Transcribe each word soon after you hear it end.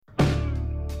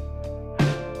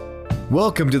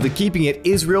Welcome to the Keeping It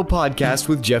Israel podcast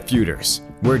with Jeff Feuders,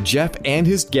 where Jeff and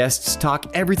his guests talk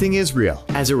everything Israel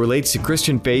as it relates to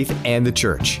Christian faith and the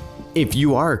church. If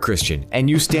you are a Christian and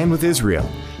you stand with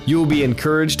Israel, you will be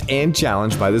encouraged and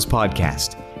challenged by this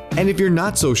podcast. And if you're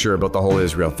not so sure about the whole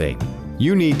Israel thing,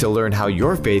 you need to learn how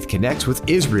your faith connects with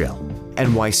Israel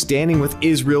and why standing with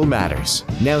Israel matters.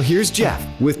 Now here's Jeff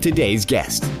with today's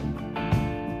guest.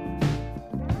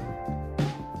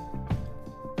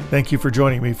 Thank you for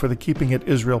joining me for the Keeping It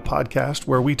Israel podcast,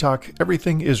 where we talk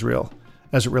everything Israel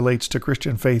as it relates to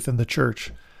Christian faith and the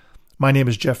church. My name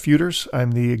is Jeff Feuders.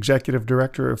 I'm the Executive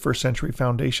Director of First Century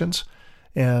Foundations,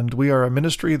 and we are a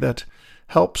ministry that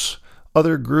helps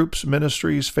other groups,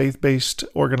 ministries, faith-based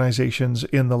organizations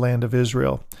in the land of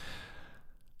Israel.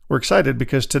 We're excited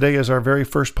because today is our very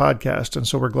first podcast, and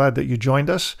so we're glad that you joined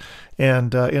us.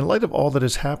 And in light of all that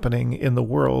is happening in the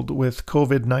world with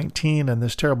COVID-19 and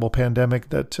this terrible pandemic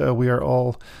that we are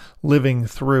all living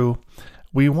through,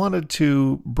 we wanted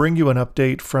to bring you an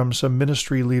update from some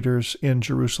ministry leaders in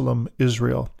Jerusalem,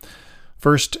 Israel.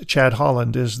 First, Chad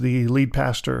Holland is the lead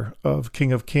pastor of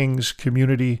King of Kings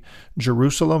Community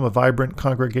Jerusalem, a vibrant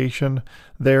congregation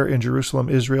there in Jerusalem,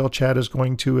 Israel. Chad is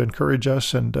going to encourage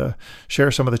us and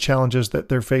share some of the challenges that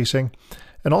they're facing.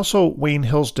 And also Wayne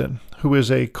Hilsden, who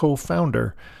is a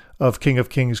co-founder of King of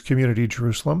Kings Community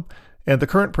Jerusalem and the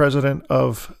current president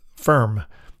of FIRM,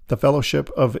 the Fellowship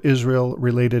of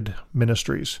Israel-Related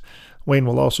Ministries. Wayne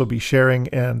will also be sharing,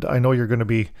 and I know you're going to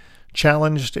be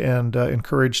challenged and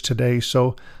encouraged today,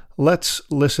 so let's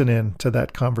listen in to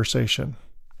that conversation.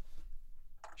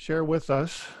 Share with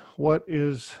us what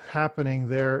is happening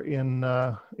there in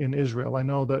Israel. I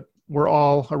know that we're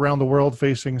all around the world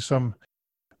facing some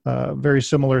very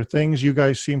similar things. You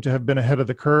guys seem to have been ahead of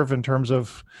the curve in terms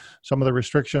of some of the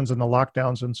restrictions and the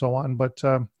lockdowns and so on. But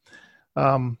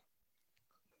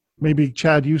maybe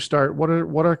Chad, you start. What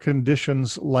are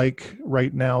conditions like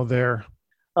right now there?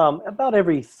 About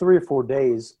every 3 or 4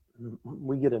 days,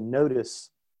 we get a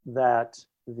notice that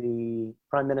the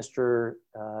Prime Minister,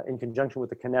 in conjunction with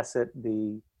the Knesset,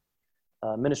 the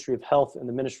Ministry of Health, and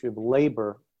the Ministry of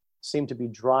Labor, seem to be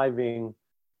driving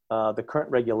the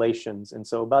current regulations. And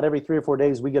so about every 3 or 4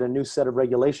 days, we get a new set of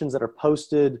regulations that are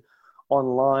posted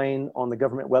online on the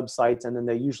government websites, and then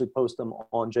they usually post them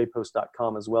on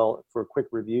jpost.com as well for a quick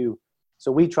review. So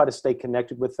we try to stay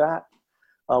connected with that.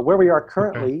 Where we are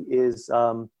currently is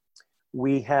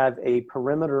we have a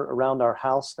perimeter around our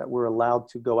house that we're allowed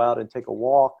to go out and take a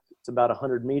walk. It's about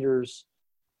 100 meters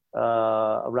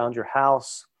around your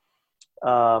house.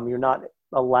 You're not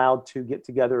allowed to get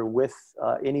together with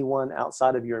anyone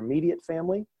outside of your immediate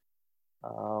family.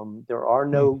 There are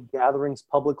no gatherings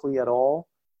publicly at all,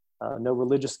 no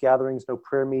religious gatherings, no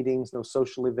prayer meetings, no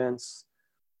social events.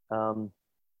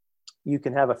 You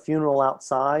can have a funeral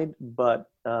outside, but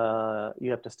you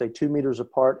have to stay 2 meters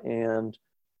apart, and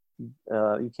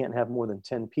you can't have more than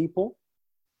 10 people.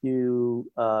 You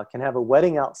can have a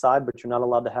wedding outside, but you're not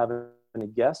allowed to have any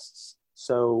guests.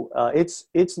 So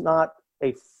it's not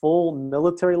a full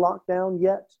military lockdown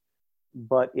yet,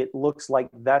 but it looks like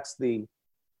that's the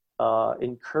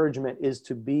encouragement, is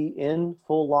to be in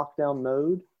full lockdown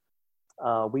mode.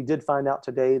 We did find out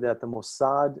today that the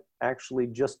Mossad actually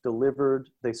just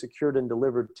secured and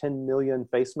delivered 10 million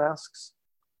face masks.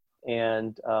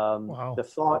 And Wow. The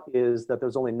thought is that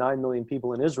there's only 9 million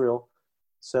people in Israel.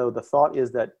 So the thought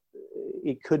is that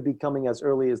it could be coming as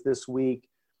early as this week,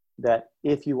 that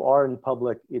if you are in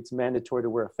public, it's mandatory to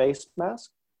wear a face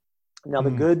mask. Now,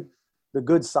 the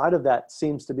good side of that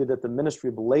seems to be that the Ministry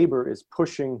of Labor is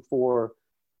pushing for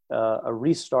a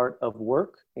restart of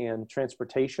work and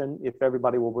transportation if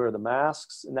everybody will wear the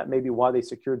masks, and that may be why they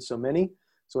secured so many.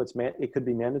 So it could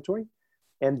be mandatory.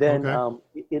 And then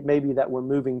it may be that we're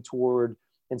moving toward,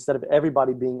 instead of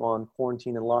everybody being on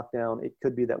quarantine and lockdown, it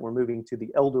could be that we're moving to the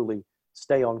elderly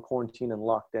stay on quarantine and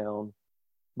lockdown.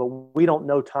 But we don't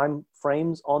know time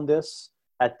frames on this.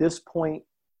 At this point,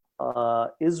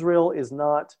 Israel is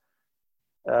not,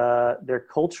 their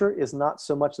culture is not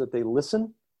so much that they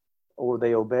listen or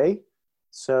they obey.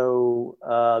 So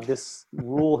this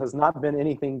rule has not been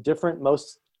anything different.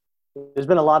 There's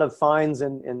been a lot of fines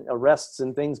and arrests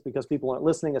and things because people aren't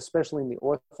listening, especially in the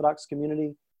Orthodox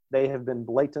community. They have been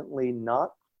blatantly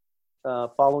not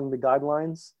following the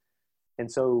guidelines.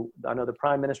 And so I know the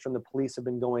Prime Minister and the police have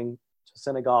been going to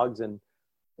synagogues and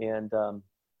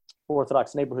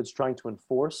Orthodox neighborhoods trying to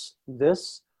enforce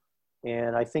this.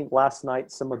 And I think last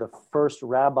night, some of the first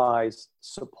rabbis'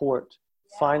 support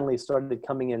finally started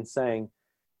coming in saying,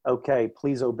 okay,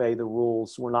 please obey the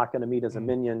rules. We're not going to meet as a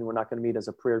minyan. We're not going to meet as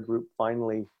a prayer group,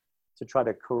 finally, to try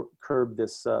to curb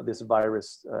this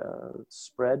virus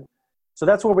spread. So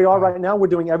that's where we are right now. We're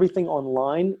doing everything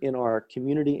online in our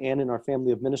community and in our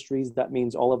family of ministries. That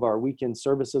means all of our weekend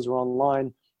services are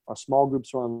online. Our small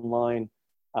groups are online.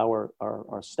 Our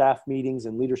staff meetings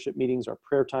and leadership meetings, our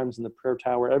prayer times in the prayer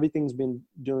tower, everything's been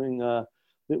doing,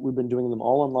 we've been doing them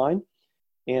all online.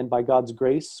 And by God's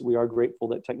grace, we are grateful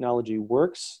that technology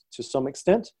works to some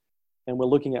extent. And we're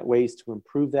looking at ways to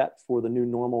improve that for the new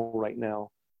normal right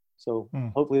now. So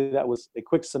hopefully that was a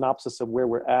quick synopsis of where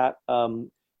we're at.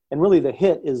 And really the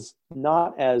hit is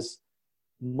not as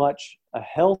much a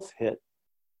health hit,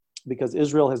 because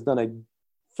Israel has done a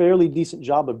fairly decent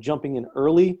job of jumping in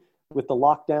early with the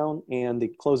lockdown and the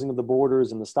closing of the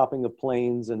borders and the stopping of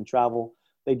planes and travel.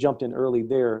 They jumped in early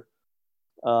there.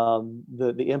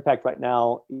 The impact right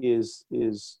now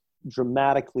is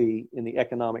dramatically in the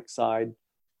economic side,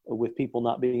 with people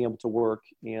not being able to work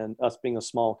and us being a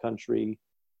small country,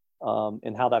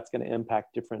 and how that's going to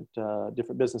impact different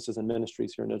businesses and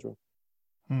ministries here in Israel.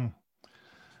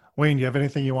 Wayne, do you have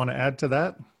anything you want to add to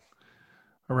that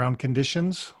around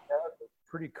conditions? Yeah,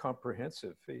 pretty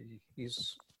comprehensive.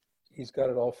 He's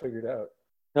got it all figured out.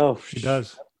 Oh, he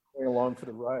does. Going along for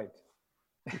the ride.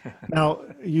 Now,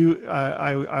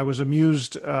 I was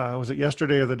amused. Was it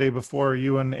yesterday or the day before?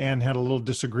 You and Ann had a little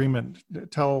disagreement.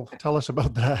 Tell us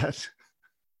about that.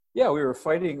 Yeah, we were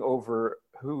fighting over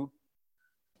who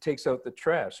takes out the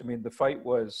trash. I mean, the fight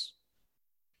was,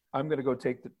 I'm going to go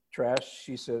take the trash.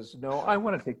 She says, no, I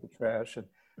want to take the trash. And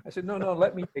I said, no,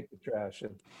 let me take the trash.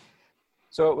 And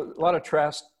so it was a lot of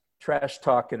trash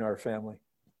talk in our family.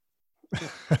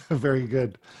 Very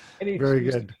good. Very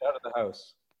good. To get out of the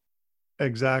house.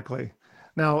 Exactly.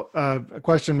 Now, a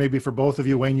question maybe for both of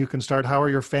you. Wayne, you can start. How are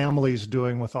your families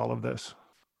doing with all of this?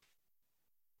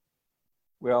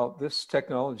 Well, this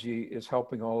technology is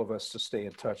helping all of us to stay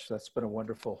in touch. That's been a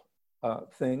wonderful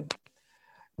thing.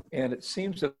 And it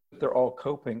seems that they're all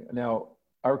coping. Now,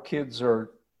 our kids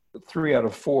are 3 out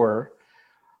of 4.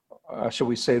 Shall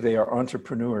we say they are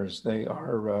entrepreneurs. They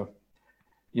are,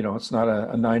 it's not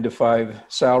a 9-to-5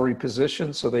 salary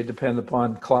position, so they depend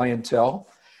upon clientele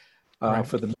right.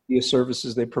 For the media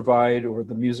services they provide or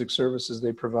the music services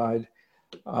they provide.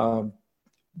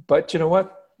 But you know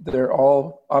what? They're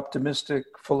all optimistic,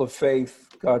 full of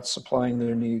faith. God's supplying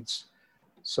their needs.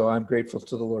 So I'm grateful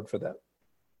to the Lord for that.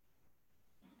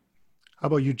 How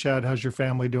about you, Chad? How's your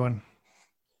family doing?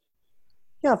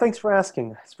 Yeah, thanks for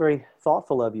asking. It's very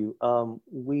thoughtful of you.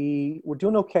 We're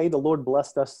doing okay. The Lord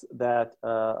blessed us that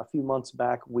a few months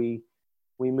back we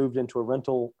moved into a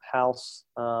rental house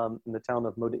in the town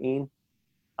of Modi'in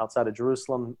outside of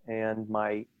Jerusalem, and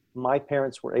my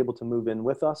parents were able to move in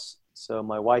with us. So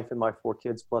my wife and my 4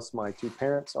 kids plus my 2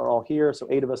 parents are all here. So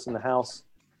 8 of us in the house.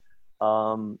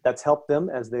 That's helped them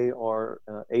as they are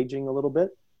aging a little bit.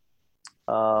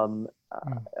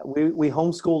 We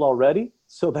homeschooled already,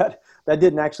 so that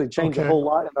didn't actually change a whole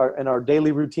lot, and our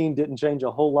daily routine didn't change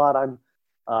a whole lot.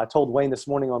 I told Wayne this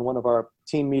morning on one of our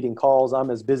team meeting calls,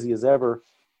 I'm as busy as ever,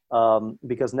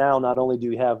 because now not only do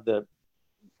you have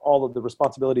all of the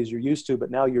responsibilities you're used to,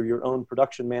 but now you're your own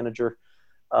production manager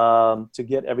to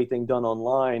get everything done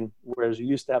online, whereas you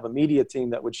used to have a media team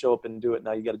that would show up and do it.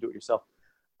 Now you got to do it yourself.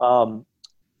 How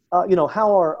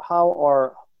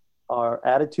are our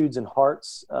attitudes and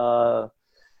hearts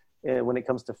when it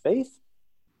comes to faith?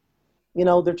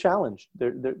 They're challenged.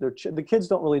 The kids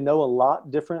don't really know a lot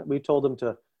different. We told them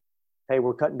hey,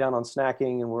 we're cutting down on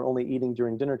snacking and we're only eating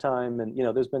during dinner time. And,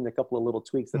 there's been a couple of little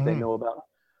tweaks that they know about.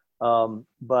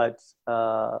 But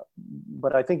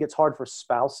I think it's hard for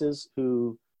spouses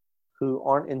who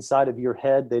aren't inside of your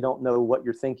head. They don't know what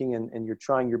you're thinking, and you're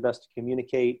trying your best to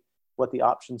communicate what the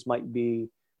options might be.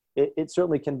 It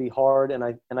certainly can be hard. And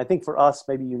I think for us,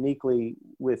 maybe uniquely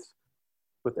with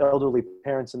elderly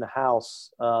parents in the house,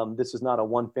 this is not a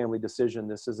one family decision.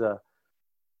 This is the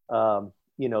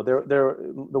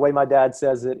way my dad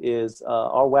says it is,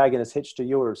 our wagon is hitched to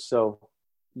yours. So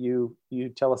you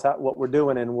tell us what we're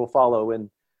doing and we'll follow.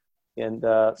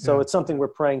 So it's something we're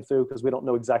praying through, because we don't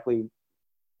know exactly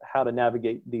how to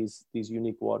navigate these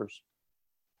unique waters.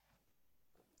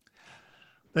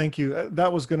 Thank you.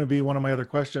 That was going to be one of my other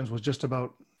questions, was just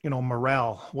about,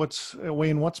 morale.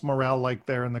 Wayne, what's morale like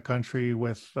there in the country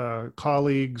with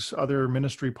colleagues, other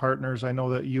ministry partners? I know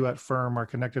that you at Firm are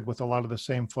connected with a lot of the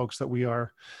same folks that we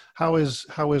are. How is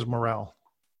morale?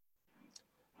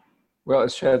 Well,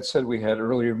 as Chad said, we had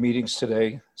earlier meetings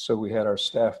today. So we had our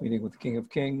staff meeting with King of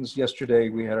Kings. Yesterday,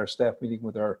 we had our staff meeting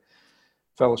with our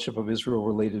Fellowship of Israel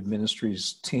Related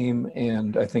Ministries team.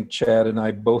 And I think Chad and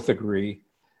I both agree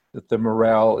that the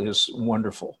morale is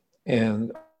wonderful.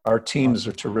 And our teams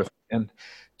are terrific and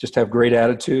just have great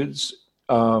attitudes.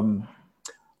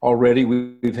 already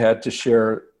we've had to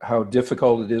share how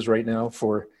difficult it is right now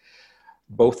for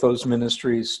both those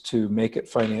ministries to make it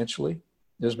financially.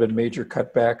 There's been major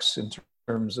cutbacks in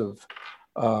terms of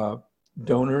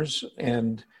donors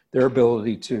and their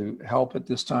ability to help at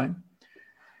this time.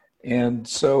 And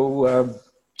so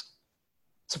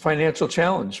it's a financial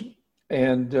challenge.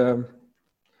 And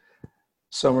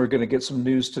some are going to get some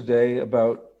news today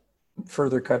about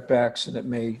further cutbacks, and it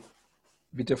may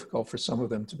be difficult for some of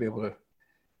them to be able to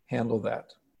handle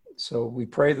that. So we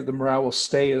pray that the morale will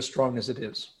stay as strong as it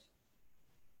is.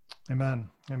 Amen.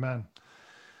 Amen.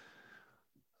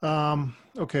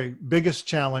 Okay. Biggest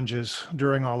challenges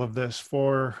during all of this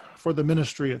for the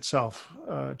ministry itself,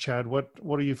 Chad, what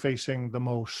are you facing the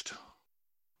most?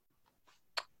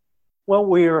 Well,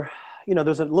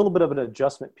 there's a little bit of an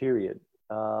adjustment period.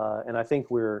 And I think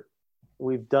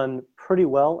we've done pretty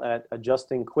well at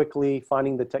adjusting quickly,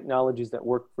 finding the technologies that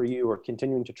work for you, or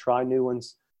continuing to try new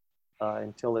ones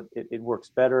until it works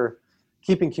better.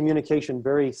 Keeping communication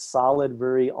very solid,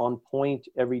 very on point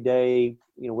every day.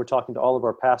 We're talking to all of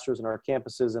our pastors and our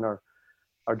campuses and our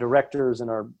directors and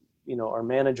our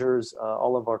managers,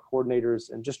 all of our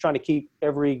coordinators, and just trying to keep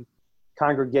every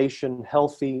congregation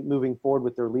healthy, moving forward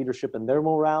with their leadership and their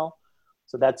morale.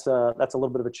 So that's a little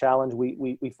bit of a challenge.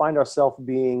 We find ourselves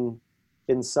being,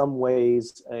 in some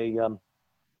ways, a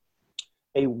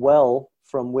well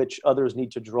from which others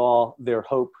need to draw their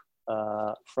hope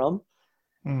from.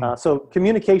 So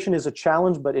communication is a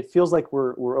challenge, but it feels like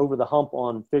we're over the hump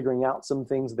on figuring out some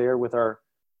things there with our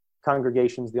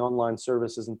congregations, the online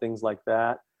services and things like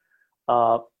that.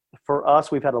 For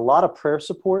us, we've had a lot of prayer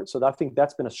support, so I think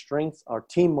that's been a strength. Our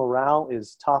team morale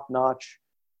is top notch.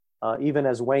 Even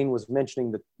as Wayne was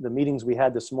mentioning the meetings we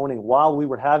had this morning, while we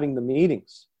were having the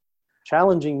meetings,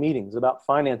 challenging meetings about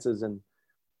finances and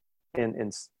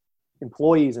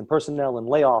employees and personnel and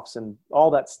layoffs and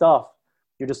all that stuff.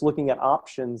 You're just looking at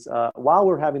options. While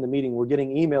we're having the meeting, we're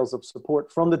getting emails of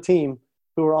support from the team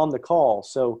who are on the call.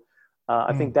 So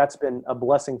I think that's been a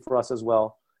blessing for us as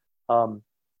well.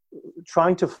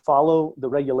 Trying to follow the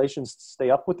regulations, to stay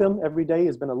up with them every day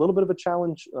has been a little bit of a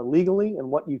challenge legally, and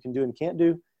what you can do and can't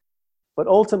do. But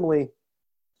ultimately,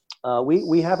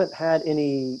 we haven't had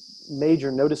any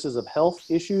major notices of health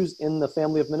issues in the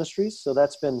family of ministries. So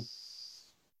that's been,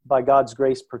 by God's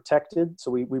grace, protected.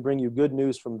 So we bring you good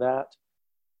news from that.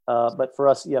 But for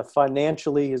us,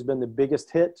 financially has been the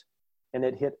biggest hit, and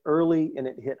it hit early and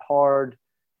it hit hard.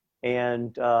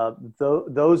 And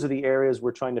those are the areas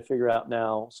we're trying to figure out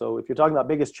now. So if you're talking about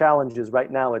biggest challenges right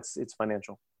now, it's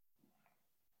financial.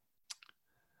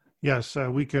 Yes,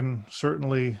 we can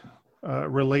certainly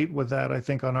relate with that, I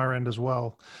think, on our end as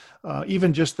well.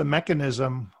 Even just the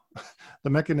mechanism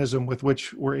with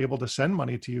which we're able to send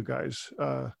money to you guys,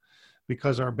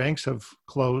 because our banks have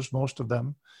closed, most of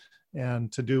them.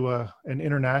 And to do an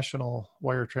international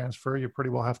wire transfer, you pretty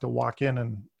well have to walk in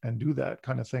and do that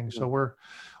kind of thing. So we're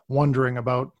wondering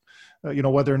about,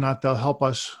 whether or not they'll help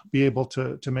us be able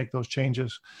to make those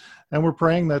changes. And we're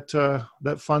praying that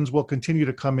that funds will continue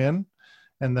to come in,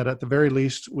 and that at the very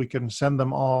least we can send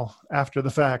them all after the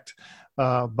fact.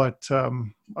 But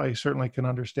I certainly can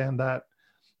understand that.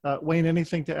 Wayne,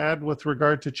 anything to add with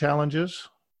regard to challenges?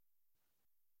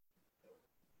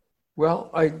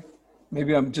 Well,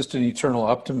 maybe I'm just an eternal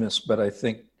optimist, but I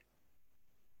think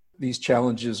these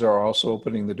challenges are also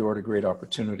opening the door to great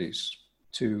opportunities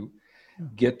to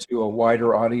get to a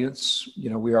wider audience.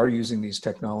 We are using these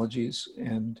technologies,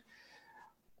 and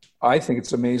I think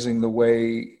it's amazing the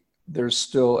way there's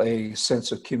still a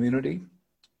sense of community,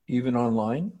 even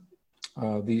online.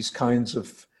 These kinds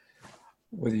of,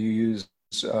 whether you use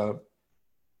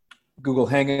Google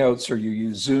Hangouts or you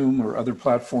use Zoom or other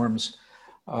platforms,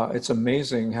 it's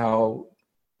amazing how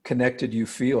connected you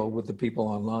feel with the people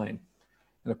online.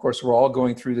 And of course, we're all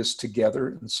going through this together.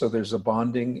 And so there's a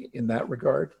bonding in that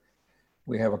regard.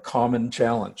 We have a common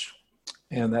challenge,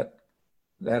 and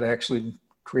that actually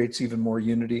creates even more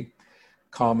unity,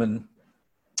 common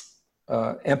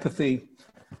empathy,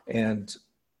 and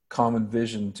common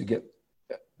vision to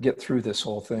get through this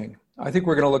whole thing. I think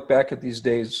we're going to look back at these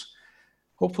days,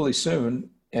 hopefully soon,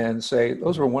 and say,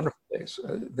 those were wonderful days,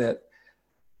 that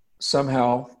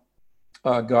somehow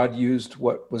God used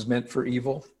what was meant for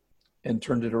evil and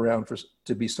turned it around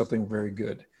to be something very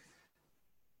good.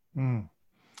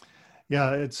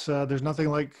 Yeah, it's there's nothing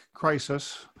like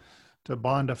crisis to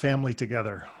bond a family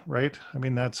together, right? I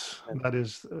mean, that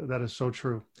is so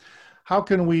true. How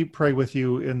can we pray with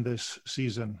you in this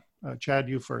season? Chad,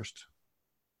 you first.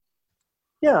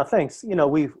 Yeah, thanks.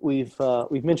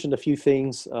 We've mentioned a few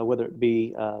things, whether it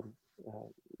be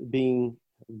being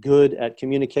good at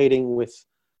communicating with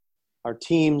our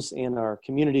teams and our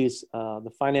communities.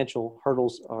 The financial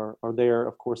hurdles are there,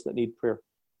 of course, that need prayer.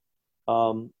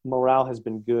 Morale has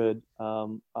been good.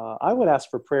 I would ask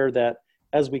for prayer that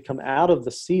as we come out of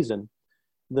the season,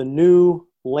 the new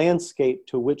landscape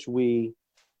to which we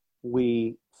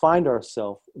find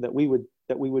ourselves, that we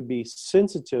would be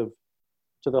sensitive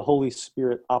to the Holy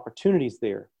Spirit opportunities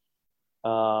there.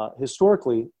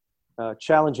 Historically,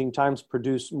 challenging times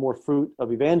produce more fruit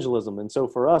of evangelism, and so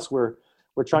for us, we're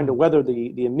trying to weather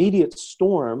the immediate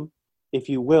storm, if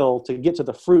you will, to get to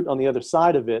the fruit on the other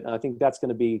side of it. And I think that's going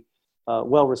to be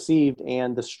well received.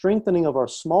 And the strengthening of our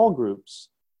small groups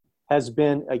has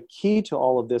been a key to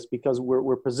all of this, because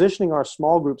we're positioning our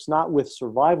small groups not with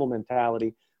survival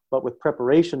mentality, but with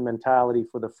preparation mentality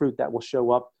for the fruit that will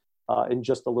show up in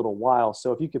just a little while.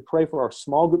 So if you could pray for our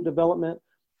small group development,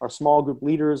 our small group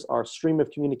leaders, our stream of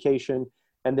communication,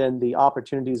 and then the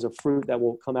opportunities of fruit that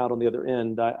will come out on the other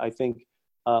end. I think,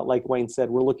 like Wayne said,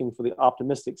 we're looking for the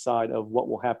optimistic side of what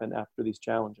will happen after these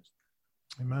challenges.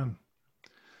 Amen.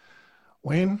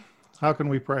 Wayne, how can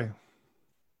we pray?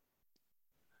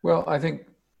 Well, I think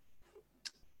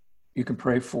you can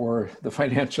pray for the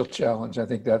financial challenge. I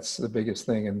think that's the biggest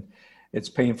thing. And it's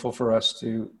painful for us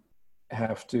to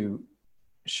have to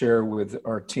share with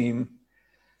our team,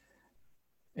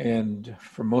 and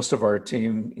for most of our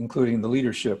team, including the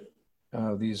leadership,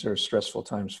 these are stressful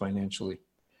times financially.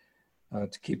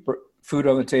 To keep food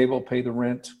on the table, pay the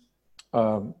rent,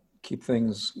 keep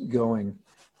things going.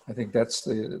 I think that's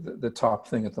the top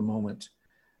thing at the moment.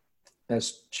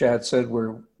 As Chad said,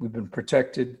 we've been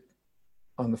protected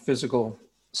on the physical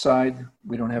side.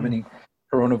 We don't have any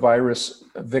coronavirus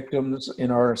victims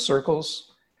in our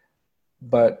circles,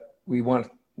 but we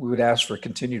would ask for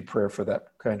continued prayer for that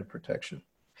kind of protection.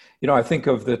 You know, I think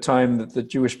of the time that the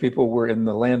Jewish people were in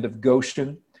the land of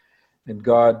Goshen, and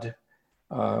God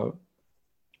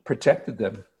protected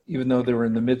them. Even though they were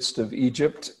in the midst of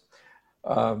Egypt,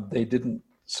 they didn't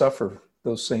suffer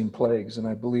those same plagues. And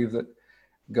I believe that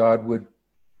God would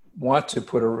want to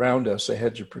put around us a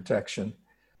hedge of protection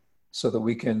so that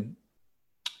we can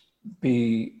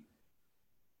be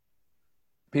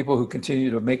people who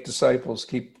continue to make disciples,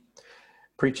 keep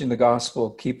preaching the gospel,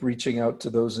 keep reaching out to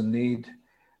those in need.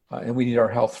 And we need our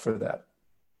health for that.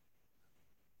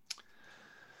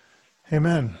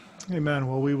 Amen. Amen.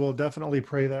 Well, we will definitely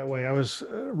pray that way. I was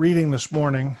reading this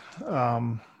morning,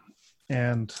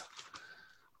 and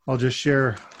I'll just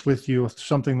share with you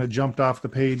something that jumped off the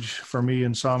page for me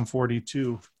in Psalm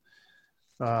 42.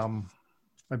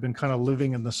 I've been kind of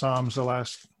living in the Psalms the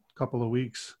last couple of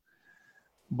weeks.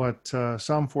 But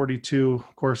Psalm 42,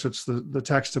 of course, it's the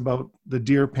text about the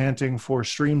deer panting for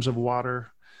streams of water.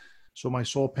 So my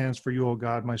soul pants for you, O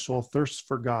God. My soul thirsts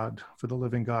for God, for the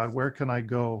living God. Where can I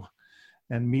go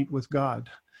and meet with God?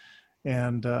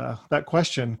 And that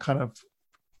question kind of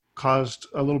caused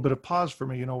a little bit of pause for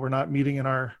me. You know, we're not meeting in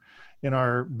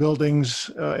our buildings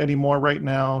anymore right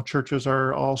now. Churches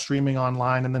are all streaming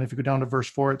online. And then if you go down to verse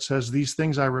 4, it says, "These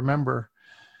things I remember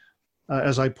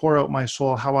as I pour out my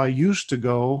soul, how I used to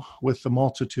go with the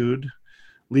multitude,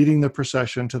 leading the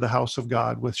procession to the house of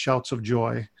God with shouts of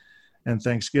joy and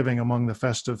thanksgiving among the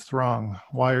festive throng.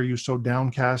 Why are you so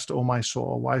downcast, O my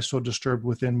soul? Why so disturbed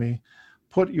within me?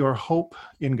 Put your hope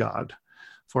in God,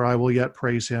 for I will yet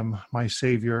praise him, my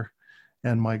Savior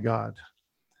and my God."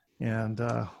 And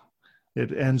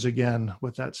it ends again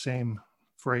with that same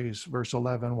phrase, verse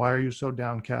 11, "Why are you so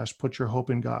downcast? Put your hope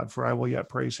in God, for I will yet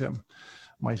praise him,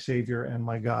 my Savior and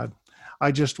my God."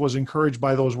 I just was encouraged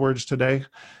by those words today,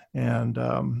 and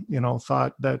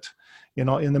thought that,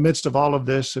 in the midst of all of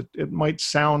this, it might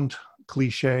sound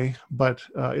cliche, but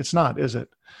it's not, is it?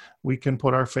 We can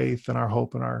put our faith and our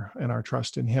hope and our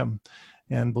trust in him,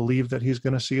 and believe that he's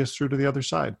going to see us through to the other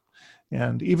side,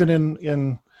 and even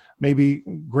in maybe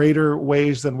greater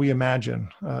ways than we imagine.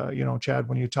 Chad,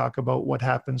 when you talk about what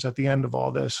happens at the end of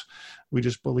all this, we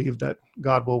just believe that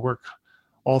God will work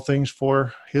all things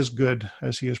for his good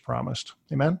as he has promised.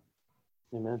 Amen?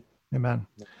 Amen. Amen.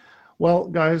 Well,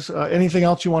 guys, anything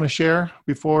else you want to share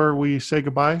before we say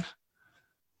goodbye?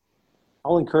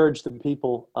 I'll encourage the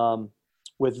people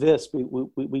with this.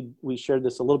 We shared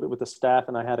this a little bit with the staff,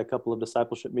 and I had a couple of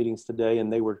discipleship meetings today,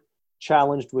 and they were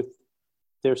challenged with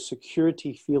their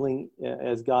security feeling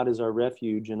as God is our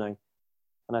refuge. And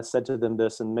I said to them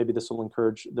this, and maybe this will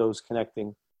encourage those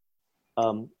connecting.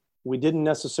 We didn't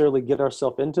necessarily get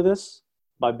ourselves into this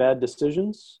by bad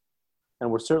decisions, and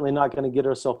we're certainly not going to get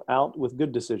ourselves out with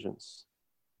good decisions.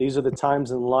 These are the times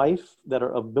in life that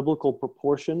are of biblical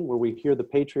proportion, where we hear the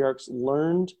patriarchs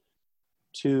learned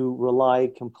to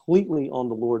rely completely on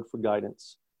the Lord for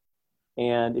guidance.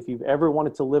 And if you've ever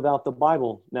wanted to live out the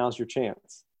Bible, now's your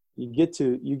chance. You get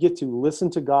to listen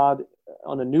to God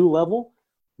on a new level,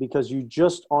 because you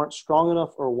just aren't strong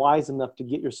enough or wise enough to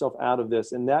get yourself out of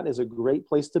this. And that is a great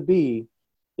place to be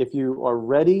if you are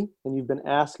ready and you've been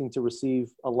asking to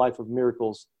receive a life of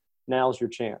miracles. Now's your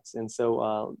chance. And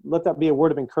so let that be a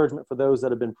word of encouragement for those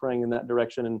that have been praying in that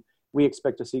direction. And we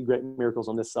expect to see great miracles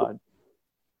on this side.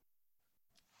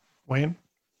 Wayne?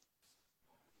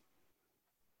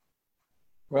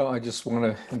 Well, I just want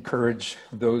to encourage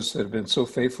those that have been so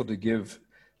faithful to give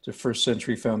to First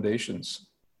Century Foundations.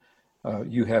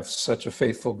 You have such a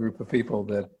faithful group of people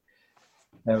that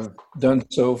have done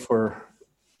so for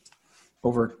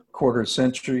over a quarter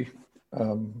century.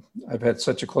 I've had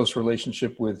such a close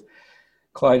relationship with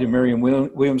Clyde and Marion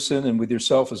Williamson, and with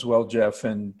yourself as well, Jeff,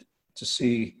 and to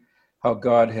see how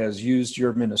God has used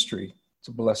your ministry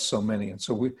to bless so many. And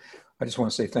so I just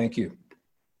want to say thank you.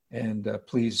 And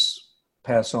please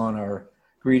pass on our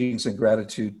greetings and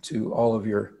gratitude to all of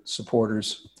your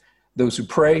supporters, those who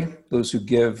pray, those who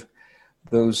give,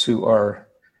 those who are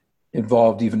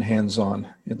involved even hands-on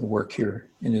in the work here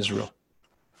in Israel.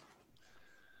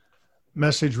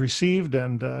 Message received,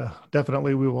 and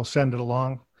definitely we will send it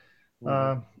along.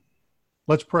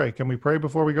 Let's pray. Can we pray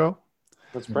before we go?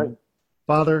 Let's pray.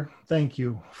 Father, thank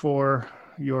you for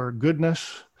your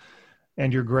goodness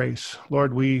and your grace.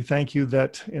 Lord, we thank you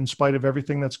that in spite of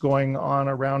everything that's going on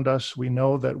around us, we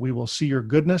know that we will see your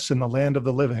goodness in the land of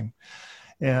the living.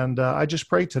 And I just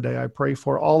pray today, I pray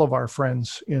for all of our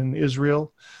friends in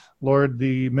Israel, Lord,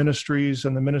 the ministries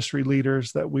and the ministry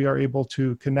leaders that we are able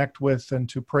to connect with and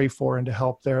to pray for and to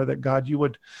help there, that God, you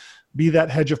would be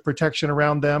that hedge of protection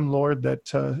around them, Lord,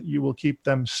 that you will keep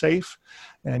them safe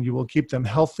and you will keep them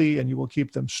healthy and you will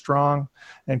keep them strong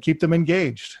and keep them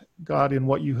engaged, God, in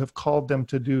what you have called them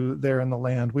to do there in the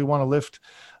land. We want to lift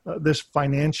this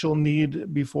financial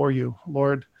need before you,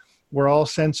 Lord. We're all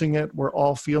sensing it. We're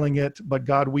all feeling it. But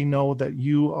God, we know that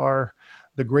you are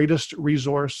the greatest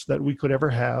resource that we could ever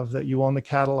have, that you own the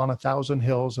cattle on 1,000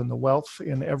 hills and the wealth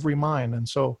in every mine. And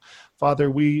so, Father,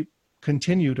 we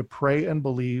continue to pray and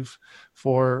believe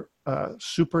for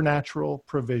supernatural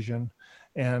provision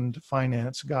and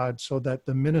finance, God, so that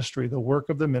the ministry, the work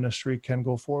of the ministry can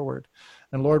go forward.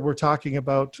 And Lord, we're talking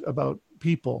about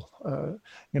people,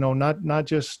 not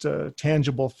just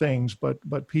tangible things,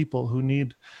 but people who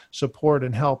need support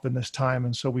and help in this time.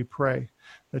 And so we pray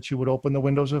that you would open the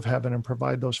windows of heaven and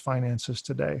provide those finances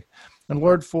today. And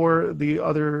Lord, for the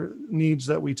other needs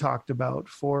that we talked about,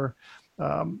 for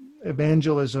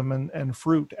evangelism and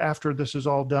fruit after this is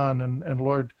all done, and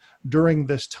Lord, during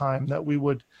this time, that we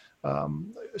would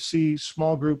see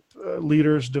small group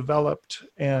leaders developed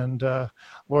and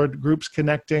Lord, groups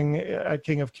connecting at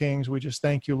King of Kings. We just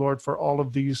thank you, Lord, for all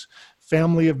of these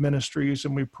family of ministries,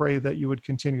 and we pray that you would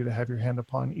continue to have your hand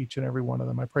upon each and every one of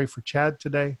them. I pray for Chad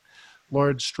today.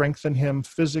 Lord, strengthen him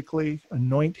physically,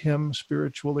 anoint him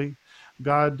spiritually.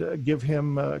 God, give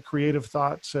him creative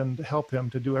thoughts and help him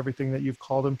to do everything that you've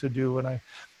called him to do. And I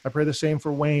pray the same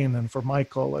for Wayne and for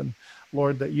Michael, and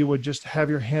Lord, that you would just have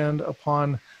your hand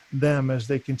upon them as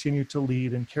they continue to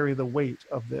lead and carry the weight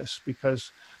of this,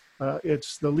 because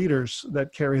it's the leaders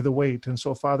that carry the weight. And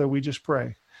so, Father, we just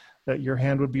pray that your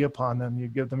hand would be upon them. You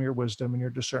give them your wisdom and your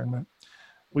discernment.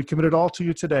 We commit it all to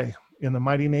you today in the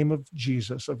mighty name of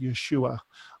Jesus, of Yeshua,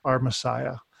 our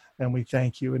Messiah. And we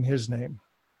thank you in his name.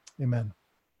 Amen.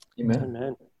 Amen.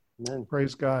 Amen. Amen.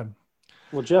 Praise God.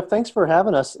 Well, Jeff, thanks for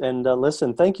having us. And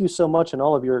listen, thank you so much, and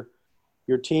all of your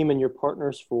team and your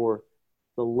partners, for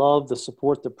the love, the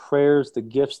support, the prayers, the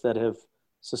gifts that have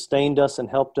sustained us and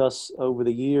helped us over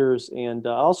the years. And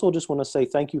I also just want to say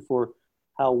thank you for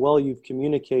how well you've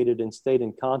communicated and stayed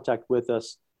in contact with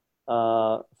us,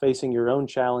 facing your own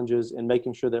challenges and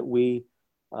making sure that we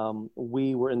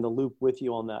were in the loop with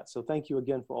you on that. So thank you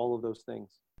again for all of those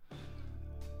things.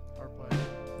 Our pleasure.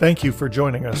 Thank you for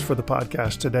joining us for the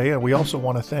podcast today. And we also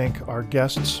want to thank our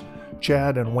guests,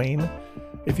 Chad and Wayne.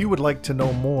 If you would like to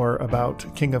know more about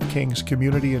King of Kings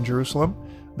community in Jerusalem,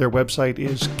 their website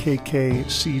is kkcj.org.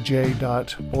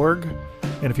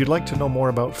 And if you'd like to know more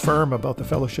about FIRM, about the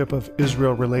Fellowship of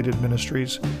Israel-Related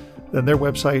Ministries, then their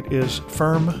website is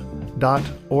firm.org.il.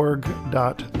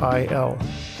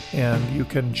 And you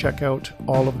can check out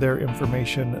all of their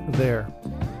information there.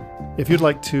 If you'd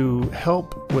like to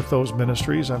help with those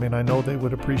ministries, I know they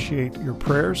would appreciate your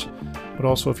prayers, but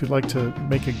also if you'd like to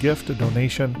make a gift, a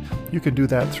donation, you can do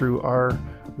that through our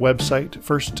website,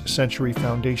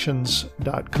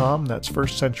 firstcenturyfoundations.com. That's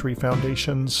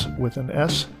firstcenturyfoundations with an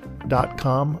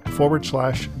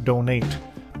s.com/donate.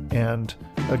 And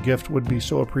a gift would be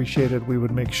so appreciated. We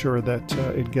would make sure that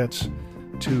it gets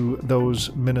to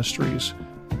those ministries.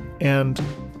 And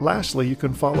lastly, you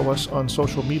can follow us on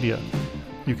social media.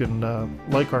 You can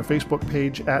like our Facebook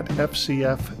page at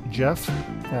FCFJeff,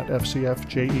 at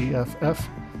FCFJEFF.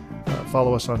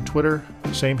 Follow us on Twitter,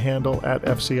 same handle at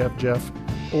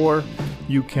FCFJeff, or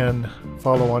you can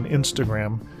follow on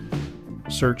Instagram,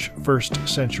 search First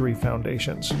Century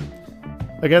Foundations.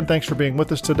 Again, thanks for being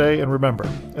with us today, and remember,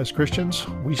 as Christians,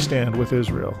 we stand with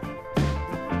Israel.